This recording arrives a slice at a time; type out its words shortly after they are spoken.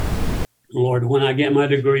Lord, when I get my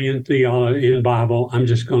degree in theology in Bible, I'm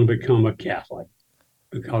just going to become a Catholic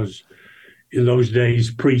because in those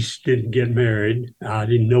days priests didn't get married. I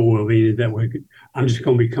didn't know of any that way. I'm just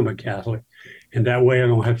going to become a Catholic, and that way I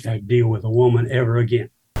don't have to deal with a woman ever again.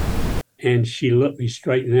 And she looked me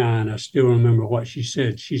straight in the eye, and I still remember what she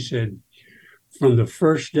said. She said, "From the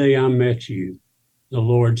first day I met you, the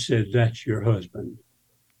Lord said, that's your husband."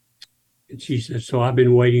 And she said, "So I've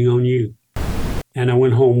been waiting on you." And I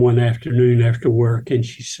went home one afternoon after work, and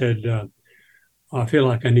she said, "I feel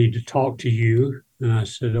like I need to talk to you." And I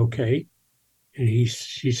said, "Okay." And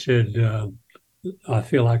she said, "I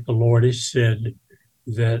feel like the Lord has said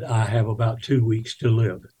that I have about 2 weeks to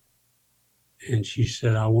live." And she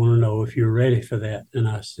said, "I want to know if you're ready for that." And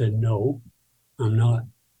I said, "No, I'm not."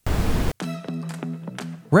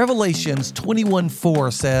 Revelations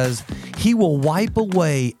 21:4 says, "He will wipe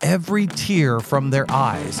away every tear from their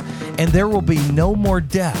eyes, and there will be no more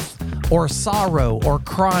death, or sorrow, or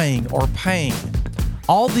crying, or pain.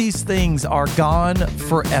 All these things are gone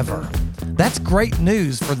forever." That's great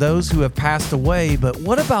news for those who have passed away, but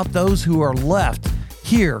what about those who are left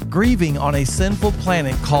here grieving on a sinful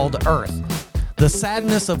planet called Earth? The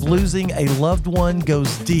sadness of losing a loved one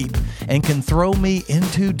goes deep and can throw me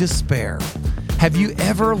into despair. Have you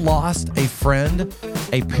ever lost a friend,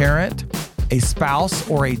 a parent, a spouse,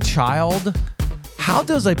 or a child? How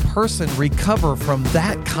does a person recover from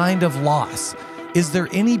that kind of loss? Is there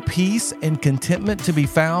any peace and contentment to be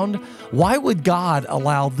found? Why would God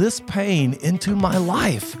allow this pain into my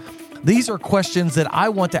life? These are questions that I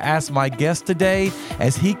want to ask my guest today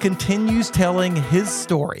as he continues telling his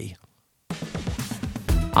story.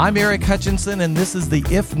 I'm Eric Hutchinson, and this is the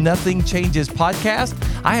If Nothing Changes podcast.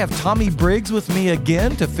 I have Tommy Briggs with me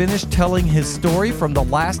again to finish telling his story from the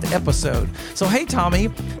last episode. So, hey, Tommy,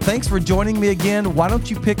 thanks for joining me again. Why don't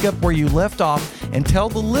you pick up where you left off and tell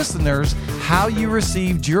the listeners how you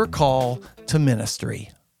received your call to ministry?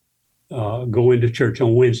 Go into church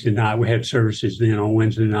on Wednesday night. We had services then on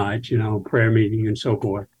Wednesday nights, prayer meeting and so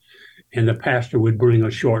forth. And the pastor would bring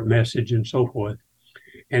a short message and so forth.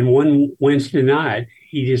 And one Wednesday night,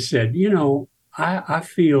 he just said, I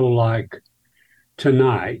feel like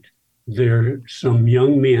tonight there are some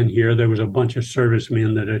young men here. There was a bunch of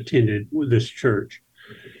servicemen that attended this church.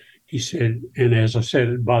 He said, and as I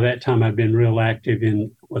said, by that time I'd been real active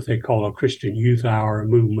in what they call a Christian youth hour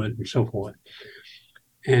movement and so forth.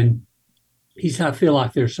 And he said, "I feel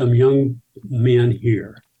like there's some young men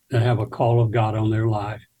here that have a call of God on their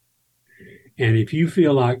life. And if you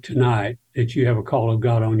feel like tonight that you have a call of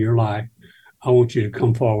God on your life, I want you to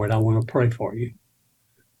come forward. I want to pray for you."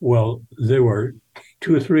 Well, there were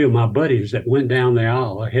 2 or 3 of my buddies that went down the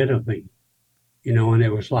aisle ahead of me, and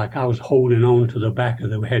it was like I was holding on to the back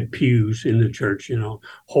of we had pews in the church,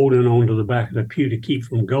 holding on to the back of the pew to keep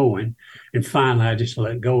from going. And finally, I just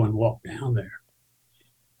let go and walked down there.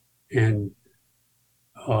 And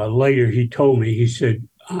later he told me, he said,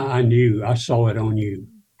 I saw it on you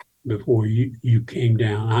before you came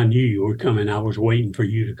down. I knew you were coming. I was waiting for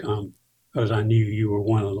you to come because I knew you were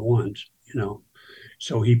one of the ones,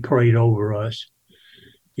 So he prayed over us,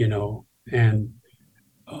 and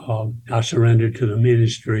I surrendered to the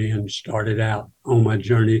ministry and started out on my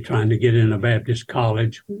journey trying to get in a Baptist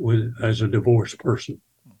college as a divorced person.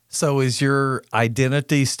 So is your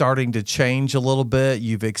identity starting to change a little bit?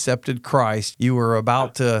 You've accepted Christ. You were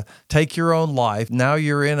about to take your own life. Now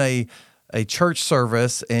you're in a church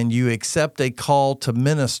service and you accept a call to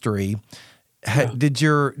ministry. Yeah. Did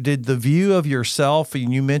the view of yourself,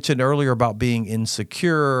 and you mentioned earlier about being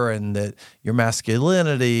insecure and that your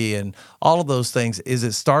masculinity and all of those things, is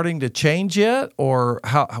it starting to change yet? Or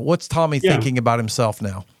what's Tommy thinking about himself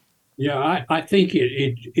now? Yeah, I think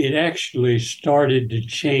it actually started to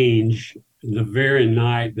change the very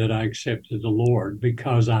night that I accepted the Lord,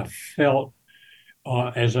 because I felt,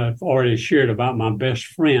 as I've already shared about my best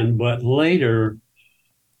friend, but later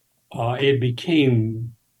it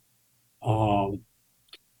became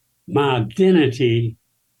my identity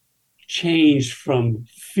changed from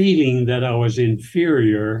feeling that I was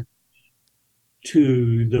inferior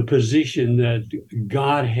to the position that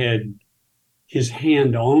God had his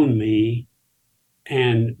hand on me,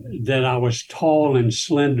 and that I was tall and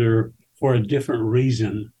slender for a different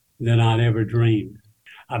reason than I'd ever dreamed.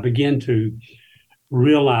 I began to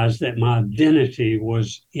realize that my identity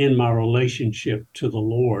was in my relationship to the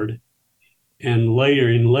Lord, and in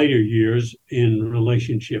later years, in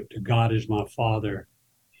relationship to God as my Father.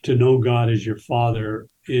 To know God as your Father,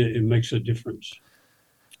 it makes a difference.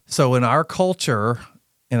 So in our culture,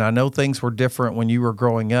 and I know things were different when you were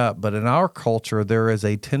growing up, but in our culture, there is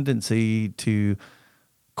a tendency to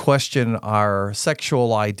question our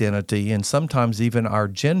sexual identity and sometimes even our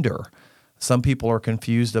gender. Some people are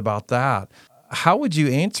confused about that. How would you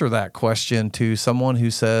answer that question to someone who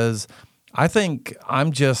says, I think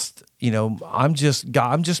I'm just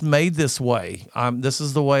made this way. This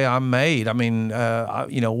is the way I'm made. I mean,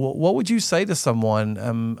 what would you say to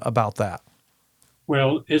someone about that?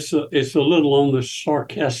 Well, it's a little on the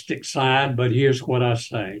sarcastic side, but here's what I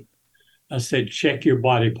say. I said, check your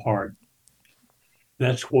body part.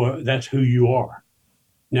 That's who you are.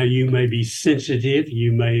 Now you may be sensitive,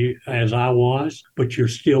 you may, as I was, but you're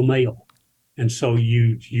still male. And so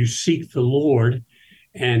you seek the Lord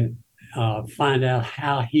and find out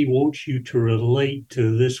how he wants you to relate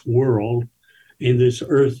to this world in this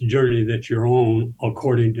earth journey that you're on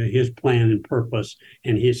according to his plan and purpose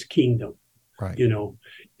and his kingdom. Right.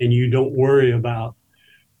 And you don't worry about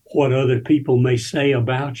what other people may say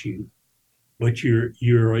about you, but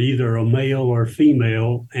you're either a male or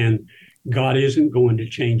female, and God isn't going to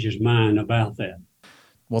change his mind about that.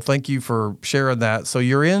 Well, thank you for sharing that. So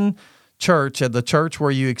you're in church, at the church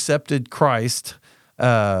where you accepted Christ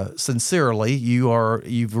sincerely.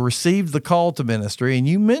 You've received the call to ministry, and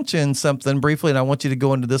you mentioned something briefly, and I want you to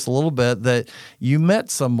go into this a little bit, that you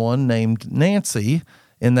met someone named Nancy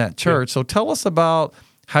in that church. Yeah. So tell us about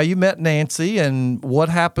how you met Nancy and what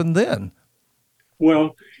happened then.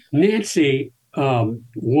 Well, Nancy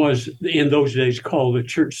was in those days called the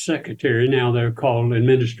church secretary. Now they're called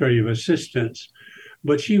administrative assistants,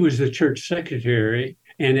 but she was the church secretary.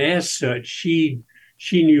 And as such, she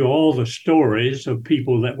knew all the stories of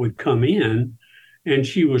people that would come in, and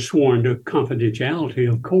she was sworn to confidentiality,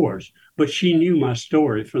 of course, but she knew my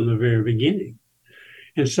story from the very beginning.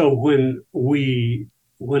 And so when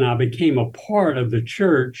I became a part of the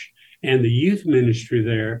church and the youth ministry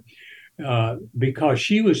there, because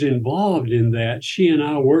she was involved in that, she and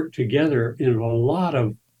I worked together in a lot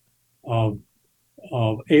of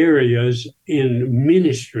areas in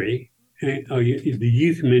ministry, the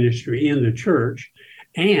youth ministry in the church.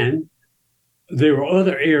 And there were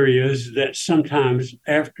other areas that sometimes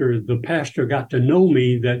after the pastor got to know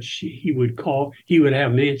me, that he would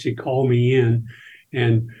have Nancy call me in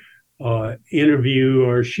and interview,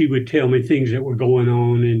 or she would tell me things that were going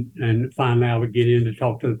on, and finally I would get in to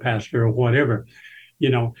talk to the pastor or whatever,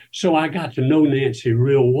 So I got to know Nancy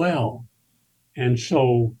real well. And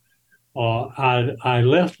so I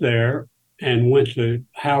left there and went to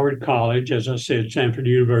Howard College, as I said, Sanford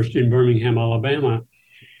University in Birmingham, Alabama.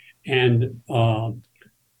 And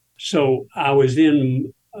so I was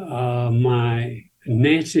in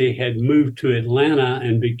Nancy had moved to Atlanta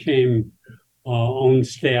and became on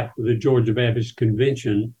staff with the Georgia Baptist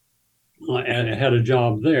Convention, had a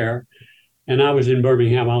job there. And I was in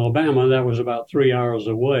Birmingham, Alabama. That was about 3 hours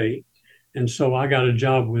away. And so I got a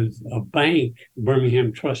job with a bank,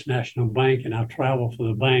 Birmingham Trust National Bank, and I traveled for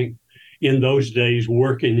the bank in those days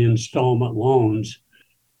working installment loans.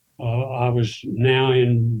 I was now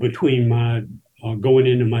in between my going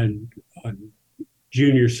into my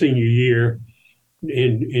senior year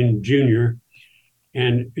in junior.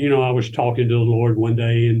 And, I was talking to the Lord one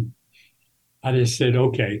day, and I just said,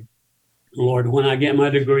 okay, Lord, when I get my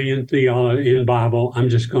degree in theology, in Bible, I'm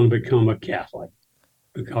just going to become a Catholic,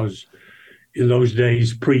 because in those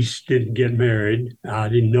days, priests didn't get married. I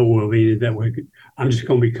didn't know of any that way. I'm just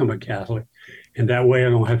going to become a Catholic. And that way I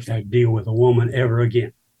don't have to deal with a woman ever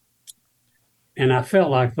again. And I felt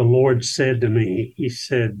like the Lord said to me, he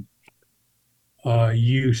said,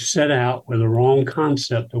 you set out with the wrong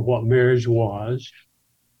concept of what marriage was.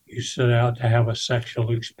 You set out to have a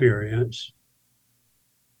sexual experience,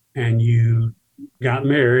 and you got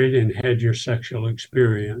married and had your sexual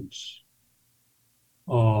experience.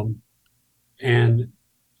 And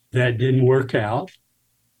that didn't work out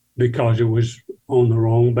because it was on the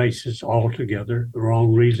wrong basis altogether, the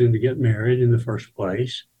wrong reason to get married in the first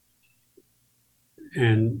place.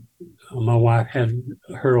 And my wife had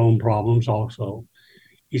her own problems also.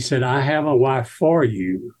 He said, I have a wife for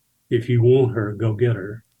you. If you want her, go get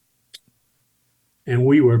her. And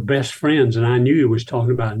we were best friends, and I knew he was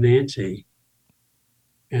talking about Nancy.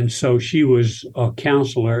 And so she was a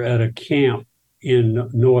counselor at a camp in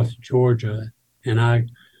North Georgia, and I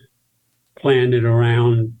planned it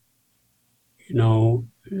around,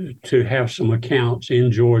 to have some accounts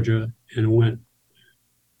in Georgia, and went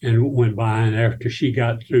by. And after she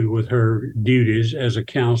got through with her duties as a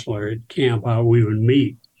counselor at camp, we would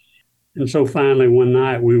meet. And so finally one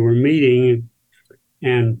night we were meeting,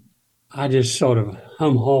 and I just sort of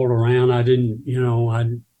hum-hauled around. I didn't,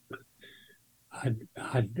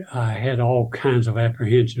 I had all kinds of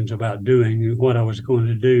apprehensions about doing what I was going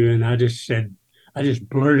to do. And I just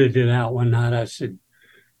blurted it out one night. I said,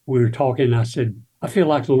 we were talking, and I said, I feel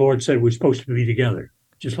like the Lord said we're supposed to be together,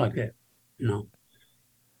 just like that, you know.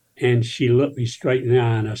 And she looked me straight in the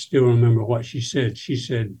eye, and I still remember what she said. She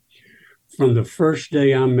said, from the first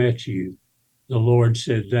day I met you, the Lord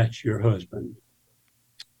said, that's your husband.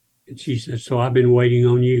 And she said, so I've been waiting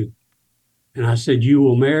on you. And I said, you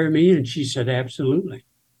will marry me? And she said, absolutely.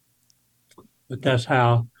 But that's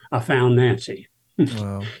how I found Nancy.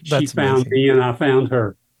 Wow, She that's found amazing. me and I found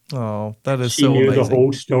her. Oh, that is She so knew the amazing.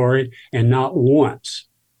 whole story. And not once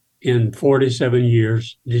in 47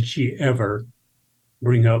 years did she ever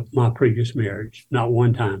bring up my previous marriage. Not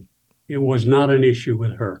one time. It was not an issue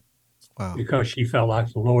with her Wow. because she felt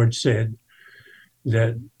like the Lord said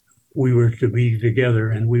that we were to be together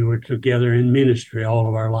and we were together in ministry all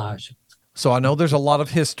of our lives. So I know there's a lot of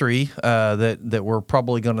history that we're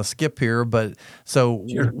probably going to skip here, but so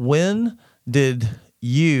Sure. when did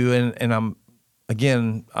you and I'm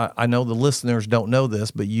again I know the listeners don't know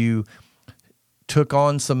this, but you took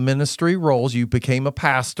on some ministry roles. You became a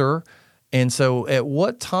pastor, and so at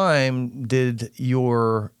what time did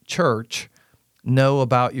your church know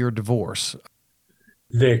about your divorce?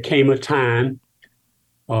 There came a time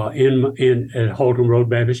in at Haltom Road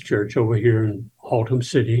Baptist Church over here in Haltom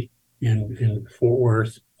City in Fort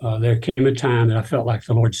Worth. There came a time that I felt like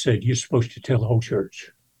the Lord said, "You're supposed to tell the whole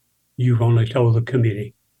church. You've only told the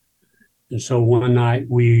committee." And so one night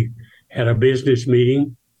we had a business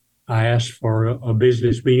meeting. I asked for a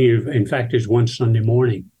business meeting. In fact, it's one Sunday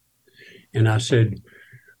morning, and I said,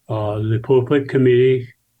 "The pulpit committee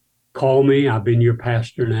called me. I've been your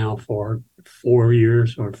pastor now for 4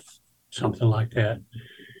 years or something like that.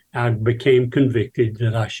 I became convicted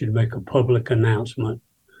that I should make a public announcement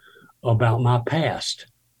about my past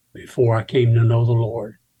before I came to know the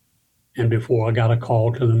Lord and before I got a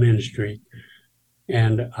call to the ministry."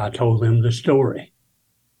 And I told them the story,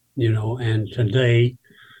 and today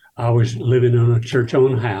I was living in a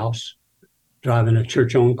church-owned house, driving a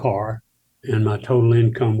church-owned car, and my total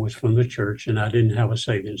income was from the church, and I didn't have a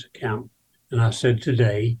savings account. And I said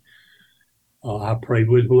today, I prayed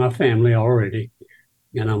with my family already,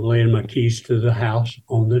 and I'm laying my keys to the house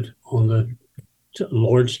on the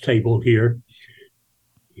Lord's table here.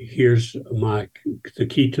 Here's the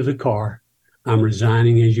key to the car. I'm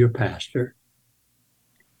resigning as your pastor.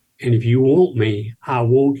 And if you want me, I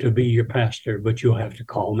want to be your pastor, but you'll have to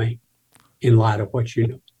call me in light of what you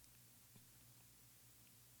know.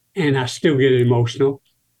 And I still get emotional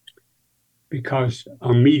because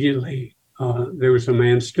immediately there was a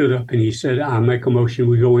man stood up and he said, "I make a motion.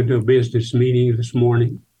 We go into a business meeting this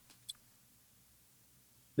morning."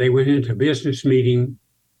 They went into a business meeting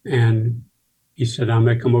and he said, "I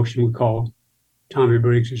make a motion. We call Tommy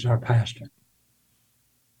Briggs as our pastor."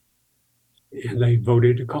 And they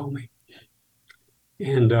voted to call me.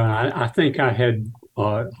 And I think I had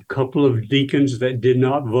a couple of deacons that did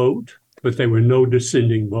not vote, but there were no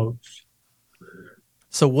dissenting votes.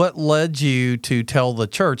 So what led you to tell the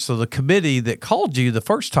church? So the committee that called you the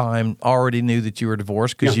first time already knew that you were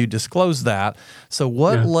divorced because you disclosed that. So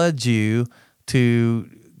what led you to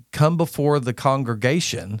come before the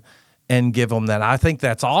congregation and give them that? I think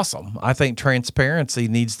that's awesome. I think transparency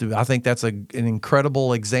I think that's an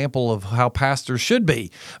incredible example of how pastors should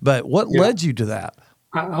be. But what led you to that?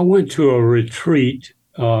 I went to a retreat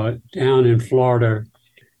down in Florida,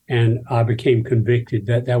 and I became convicted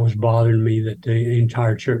that was bothering me, that the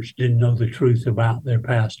entire church didn't know the truth about their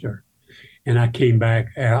pastor. And I came back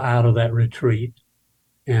out of that retreat,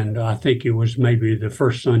 and I think it was maybe the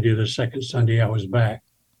first Sunday or the second Sunday I was back,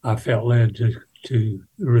 I felt led to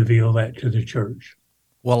reveal that to the church.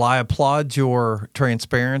 Well, I applaud your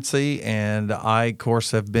transparency, and I, of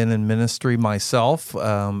course, have been in ministry myself,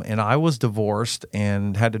 and I was divorced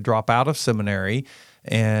and had to drop out of seminary,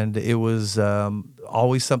 and it was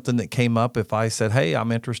always something that came up if I said, "Hey,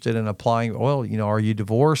 I'm interested in applying." Well, are you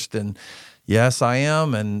divorced? And yes, I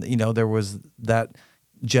am, and there was that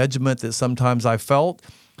judgment that sometimes I felt,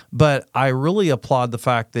 but I really applaud the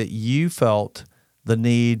fact that you felt the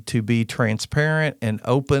need to be transparent and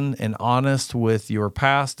open and honest with your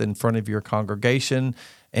past in front of your congregation.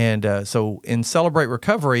 And so in Celebrate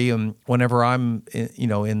Recovery, and whenever I'm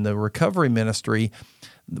in the recovery ministry,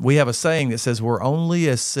 we have a saying that says we're only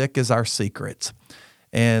as sick as our secrets.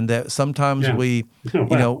 And that sometimes we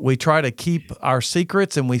try to keep our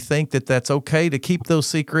secrets, and we think that that's okay to keep those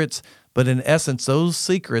secrets. But in essence, those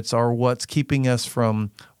secrets are what's keeping us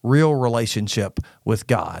from real relationship with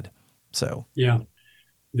God. So,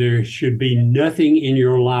 there should be nothing in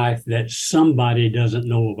your life that somebody doesn't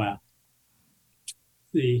know about.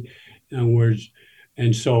 In other words,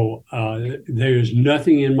 and so there's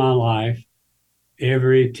nothing in my life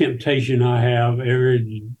every temptation I have,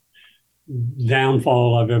 every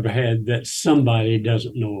downfall I've ever had that somebody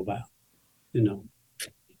doesn't know about, you know,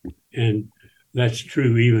 and that's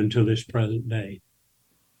true even to this present day.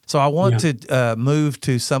 So I want Yeah. to move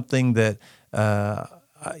to something that,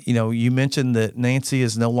 you mentioned that Nancy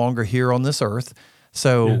is no longer here on this earth.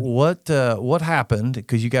 So Yeah. what happened?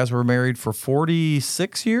 Because you guys were married for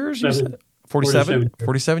 46 years, you said? 47?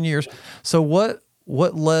 47 years. So what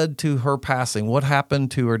led to her passing? What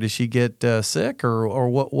happened to her? Did she get sick or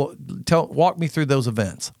what? Walk me through those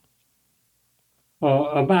events.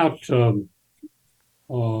 About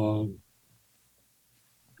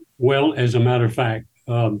well, as a matter of fact,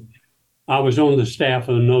 I was on the staff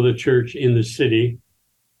of another church in the city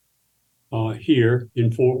here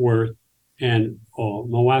in Fort Worth, and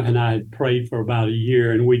my wife and I had prayed for about a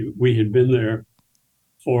year, and we had been there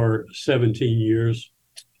for 17 years,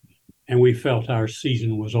 and we felt our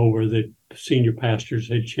season was over. That senior pastors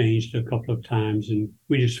had changed a couple of times, and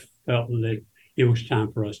we just felt that it was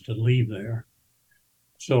time for us to leave there.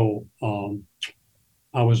 So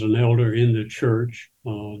I was an elder in the church,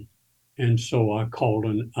 and so I called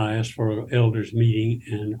and I asked for an elders meeting,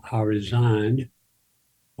 and I resigned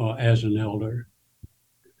as an elder.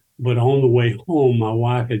 But on the way home, my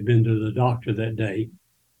wife had been to the doctor that day,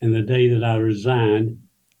 and the day that I resigned,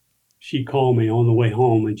 she called me on the way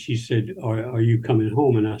home, and she said, "Are you coming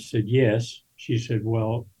home?" And I said, "Yes." She said,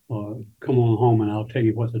 "Well, come on home, and I'll tell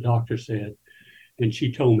you what the doctor said." And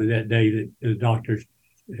she told me that day that the doctor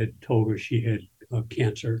had told her she had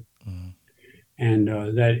cancer, and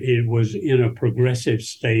that it was in a progressive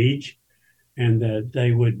stage, and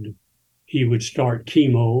that he would start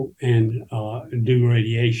chemo and do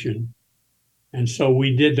radiation. And so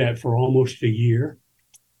we did that for almost a year,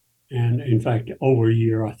 and in fact, over a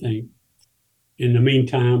year, I think. In the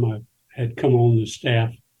meantime, I had come on the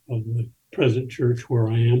staff of the present church where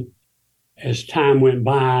I am. As time went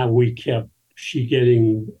by, he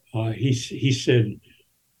said,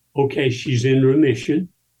 "Okay, she's in remission.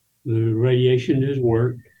 The radiation has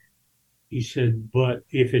worked." He said, "But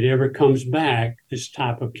if it ever comes back, this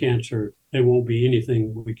type of cancer, there won't be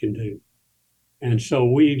anything we can do." And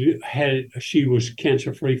so she was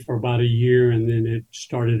cancer-free for about a year, and then it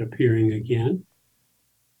started appearing again.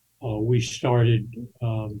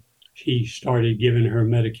 He started giving her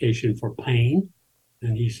medication for pain.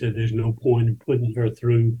 And he said, "There's no point in putting her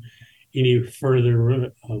through any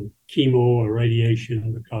further chemo or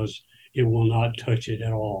radiation because it will not touch it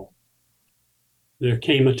at all." There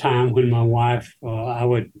came a time when my wife, I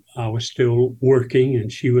was still working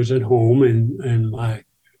and she was at home, and my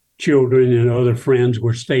children and other friends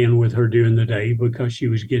were staying with her during the day because she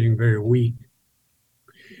was getting very weak.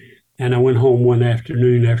 And I went home one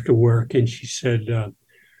afternoon after work, and she said,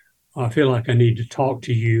 "I feel like I need to talk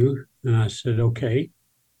to you." And I said, "Okay."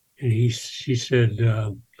 And she said,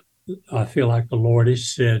 "I feel like the Lord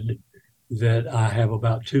has said that I have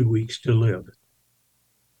about 2 weeks to live."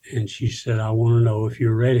 And she said, "I want to know if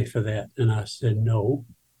you're ready for that." And I said, "No,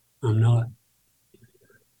 I'm not.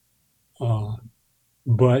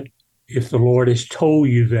 But if the Lord has told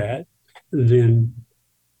you that, then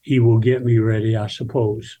he will get me ready, I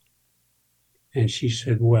suppose." And she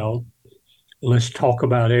said, "Well, let's talk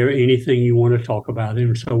about anything you want to talk about."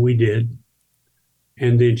 And so we did.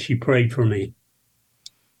 And then she prayed for me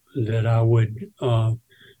that I would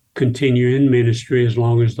continue in ministry as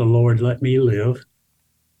long as the Lord let me live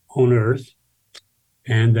on earth,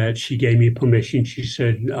 and that she gave me permission. She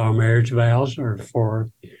said, "Our marriage vows are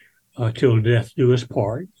for till death do us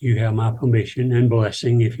part. You have my permission and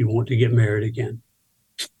blessing if you want to get married again."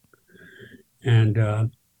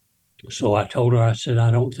 And so I told her, I said,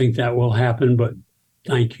 "I don't think that will happen, but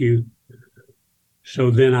thank you." So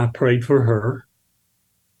then I prayed for her,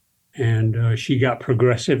 and she got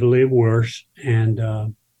progressively worse. And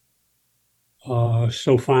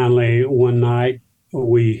so finally, one night,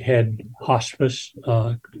 we had hospice,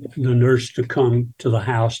 the nurse to come to the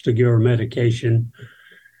house to give her medication.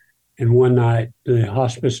 And one night, the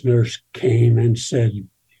hospice nurse came and said,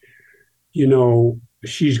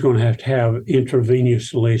 "She's going to have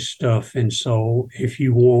intravenously stuff. And so if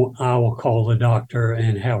you want, I will call the doctor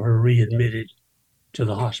and have her readmitted to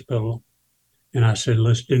the hospital." And I said,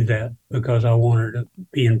 "Let's do that," because I want her to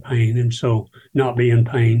be in pain, and so not be in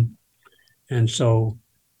pain. And so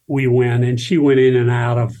we went, and she went in and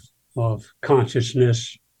out of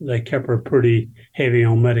consciousness. They kept her pretty heavy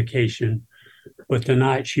on medication. But the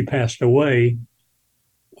night she passed away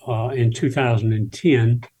in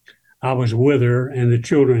 2010, I was with her, and the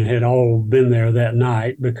children had all been there that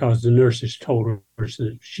night because the nurses told her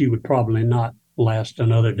that she would probably not last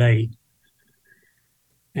another day.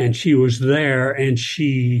 And she was there, and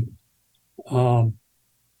she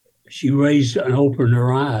raised and opened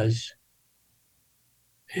her eyes,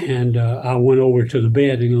 and I went over to the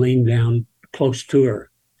bed and leaned down close to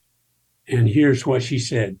her. And here's what she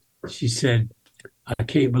said. She said, "I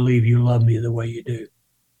can't believe you love me the way you do."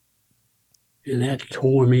 And that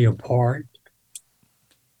tore me apart.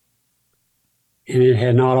 And it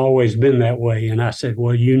had not always been that way. And I said,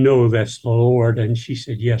 "Well, you know that's the Lord." And she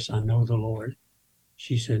said, "Yes, I know the Lord."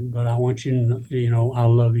 She said, "But I want you to know, I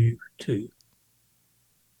love you too."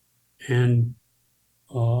 And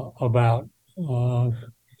about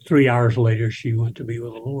 3 hours later, she went to be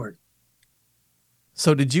with the Lord.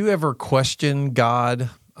 So did you ever question God?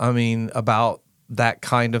 I mean, about that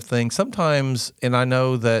kind of thing? Sometimes, and I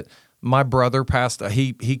know that my brother passed,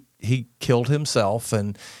 he killed himself,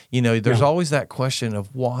 and there's Yeah. always that question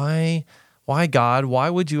of why God, why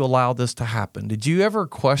would you allow this to happen? Did you ever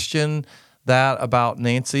question that about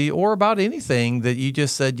Nancy or about anything that you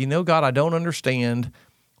just said, God, I don't understand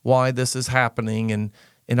why this is happening, and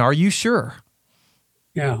are you sure?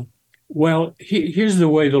 Yeah. Well, here's the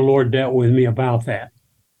way the Lord dealt with me about that.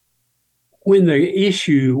 When the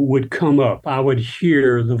issue would come up, I would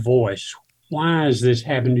hear the voice. Why has this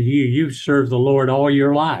happened to you? You've served the Lord all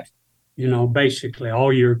your life, basically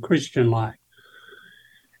all your Christian life.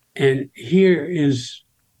 And here is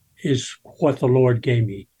what the Lord gave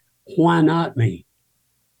me. Why not me?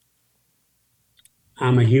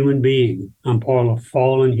 I'm a human being. I'm part of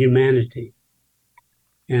fallen humanity.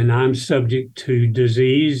 And I'm subject to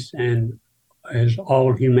disease, and as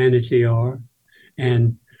all humanity are.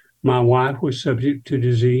 And my wife was subject to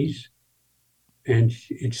disease, and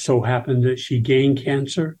it so happened that she gained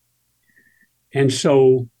cancer. And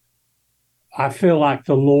so I feel like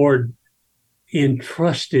the Lord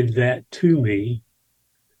entrusted that to me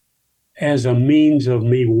as a means of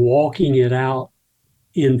me walking it out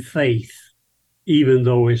in faith, even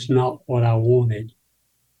though it's not what I wanted,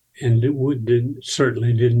 and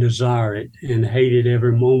certainly didn't desire it, and hated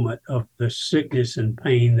every moment of the sickness and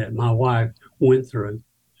pain that my wife went through.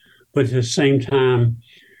 But at the same time,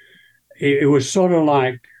 it was sort of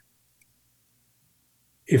like,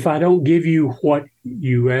 if I don't give you what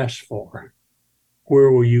you asked for,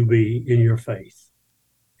 where will you be in your faith?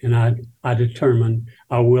 And I determined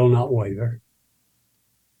I will not waver.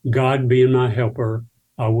 God being my helper,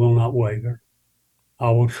 I will not waver.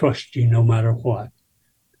 I will trust you no matter what.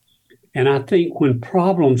 And I think when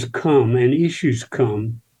problems come and issues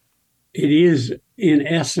come, it is, in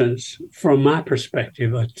essence, from my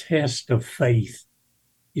perspective, a test of faith.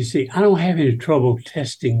 You see, I don't have any trouble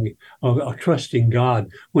testing or trusting God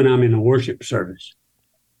when I'm in a worship service.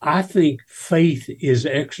 I think faith is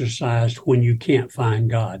exercised when you can't find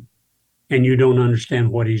God and you don't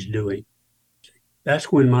understand what he's doing.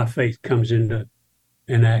 That's when my faith comes into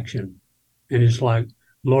an action. And it's like,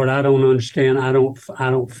 Lord, I don't understand. I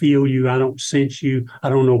don't feel you. I don't sense you. I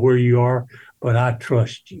don't know where you are, but I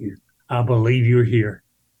trust you. I believe you're here.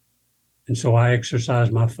 And so I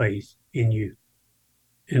exercise my faith in you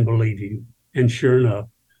and believe you. And sure enough,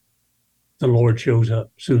 the Lord shows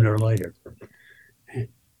up sooner or later.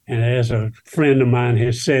 And as a friend of mine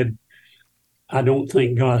has said, I don't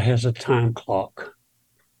think God has a time clock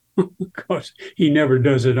because he never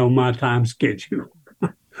does it on my time schedule.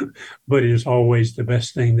 But it's always the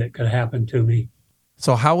best thing that could happen to me.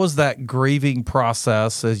 So how was that grieving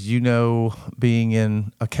process, as being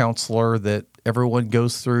in a counselor, that everyone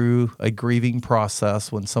goes through a grieving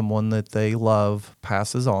process when someone that they love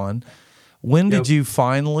passes on? When did you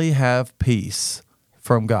finally have peace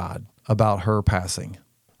from God about her passing?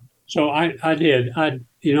 So I did.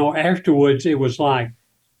 Afterwards it was like,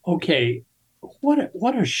 okay,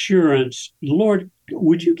 what assurance, Lord,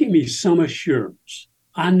 would you give me some assurance?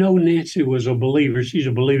 I know Nancy was a believer. She's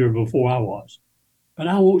a believer before I was, but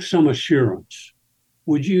I want some assurance.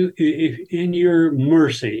 Would you, if in your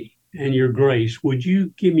mercy and your grace, would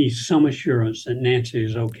you give me some assurance that Nancy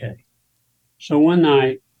is okay? So one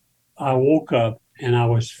night I woke up and I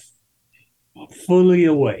was fully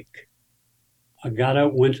awake. I got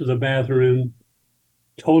up, went to the bathroom,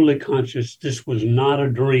 totally conscious. This was not a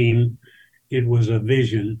dream. It was a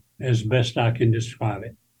vision, as best I can describe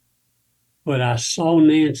it. But I saw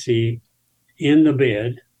Nancy in the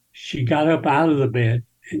bed. She got up out of the bed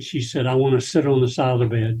and she said, I want to sit on the side of the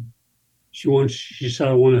bed. She said,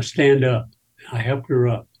 I want to stand up. I helped her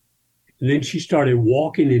up. And then she started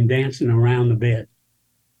walking and dancing around the bed.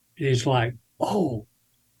 And it's like, oh,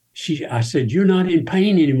 I said, you're not in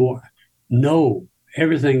pain anymore. No,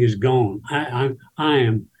 everything is gone. I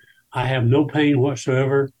have no pain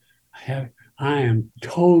whatsoever. I am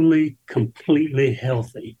totally, completely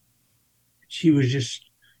healthy. She was just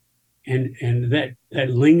And that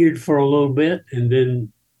lingered for a little bit. And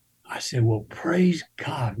then I said, well, praise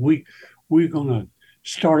God. We're going to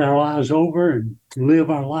start our lives over and live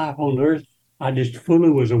our life on earth. I just fully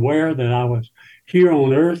was aware that I was here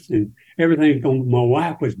on earth and everything, my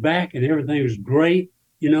wife was back and everything was great,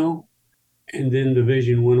 and then the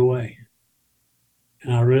vision went away.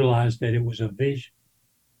 And I realized that it was a vision.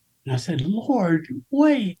 And I said, Lord,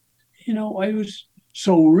 wait, it was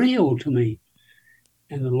so real to me.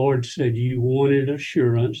 And the Lord said, you wanted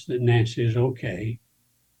assurance that Nancy is okay.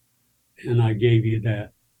 And I gave you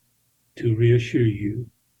that to reassure you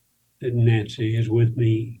that Nancy is with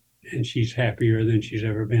me and she's happier than she's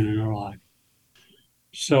ever been in her life.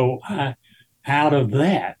 So out of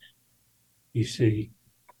that, you see,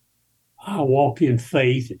 I walk in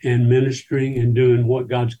faith and ministering and doing what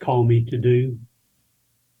God's called me to do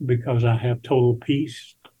because I have total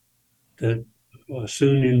peace that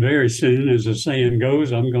soon and very soon, as the saying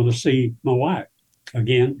goes, I'm going to see my wife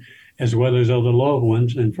again, as well as other loved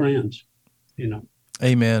ones and friends,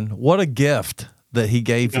 Amen. What a gift that he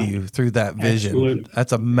gave you through that vision. Absolutely.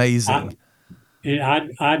 That's amazing.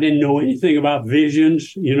 I didn't know anything about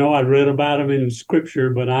visions. I'd read about them in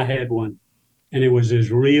scripture, but I had one. And it was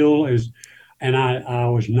as real and I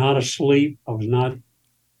was not asleep. I was not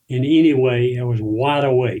in any way, I was wide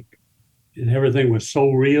awake. And everything was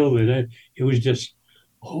so real that it was just,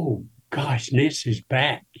 oh gosh, Nancy's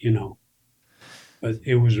back, But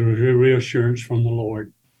it was a reassurance from the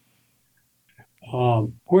Lord.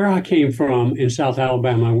 Where I came from in South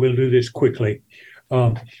Alabama, we'll do this quickly.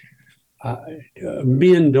 Men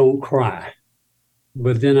don't cry,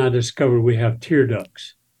 but then I discovered we have tear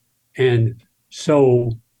ducts. And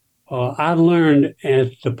so I learned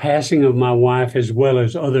at the passing of my wife, as well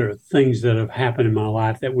as other things that have happened in my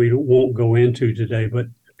life that we won't go into today, but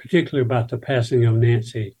particularly about the passing of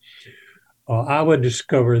Nancy, I would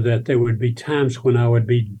discover that there would be times when I would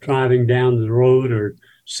be driving down the road or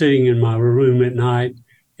sitting in my room at night,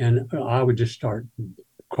 and I would just start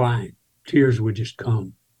crying. Tears would just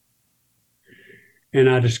come. And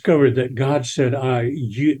I discovered that God said,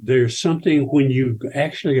 there's something when you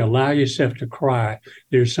actually allow yourself to cry,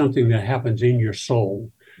 there's something that happens in your soul,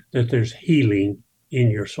 that there's healing in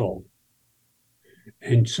your soul.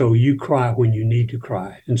 And so you cry when you need to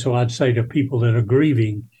cry. And so I'd say to people that are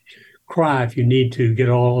grieving, cry if you need to, get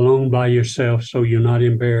all alone by yourself so you're not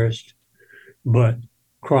embarrassed, but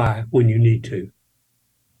cry when you need to.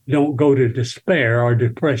 Don't go to despair or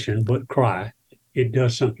depression, but cry. It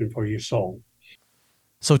does something for your soul.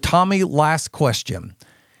 So, Tommy, last question.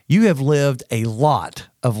 You have lived a lot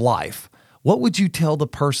of life. What would you tell the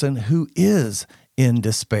person who is in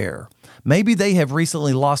despair? Maybe they have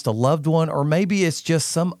recently lost a loved one, or maybe it's just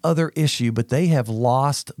some other issue, but they have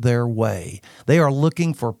lost their way. They are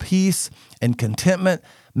looking for peace and contentment.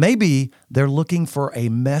 Maybe they're looking for a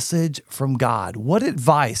message from God. What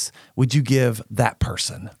advice would you give that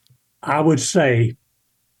person? I would say,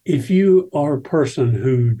 if you are a person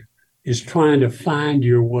who is trying to find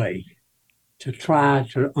your way, to try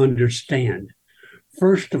to understand.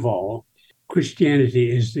 First of all, Christianity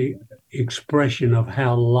is the expression of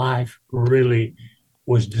how life really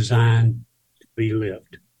was designed to be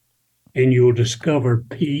lived. And you'll discover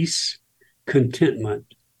peace,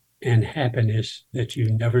 contentment, and happiness that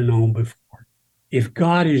you've never known before. If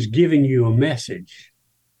God is giving you a message,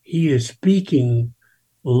 He is speaking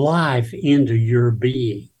life into your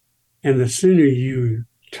being. And the sooner you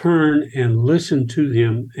turn and listen to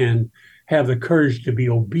Him and have the courage to be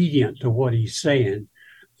obedient to what He's saying,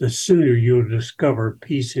 the sooner you'll discover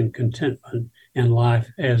peace and contentment in life,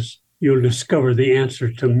 as you'll discover the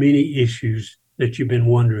answer to many issues that you've been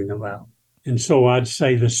wondering about. And so I'd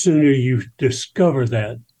say the sooner you discover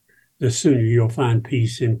that, the sooner you'll find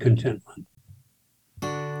peace and contentment.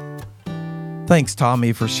 Thanks,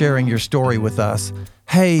 Tommy, for sharing your story with us.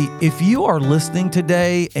 Hey, if you are listening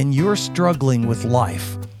today and you're struggling with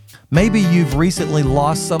life, maybe you've recently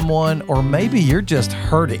lost someone, or maybe you're just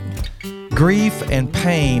hurting. Grief and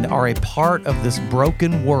pain are a part of this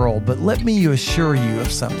broken world, but let me assure you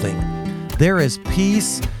of something. There is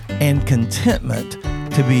peace and contentment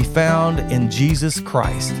to be found in Jesus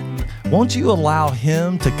Christ. Won't you allow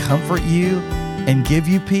Him to comfort you and give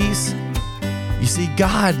you peace? You see,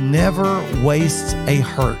 God never wastes a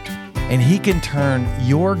hurt, and He can turn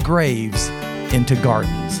your graves into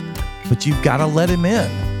gardens. But you've got to let Him in.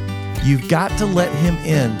 You've got to let Him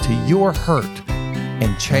into your hurt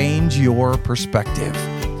and change your perspective.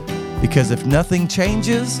 Because if nothing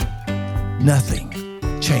changes, nothing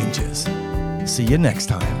changes. See you next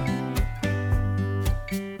time.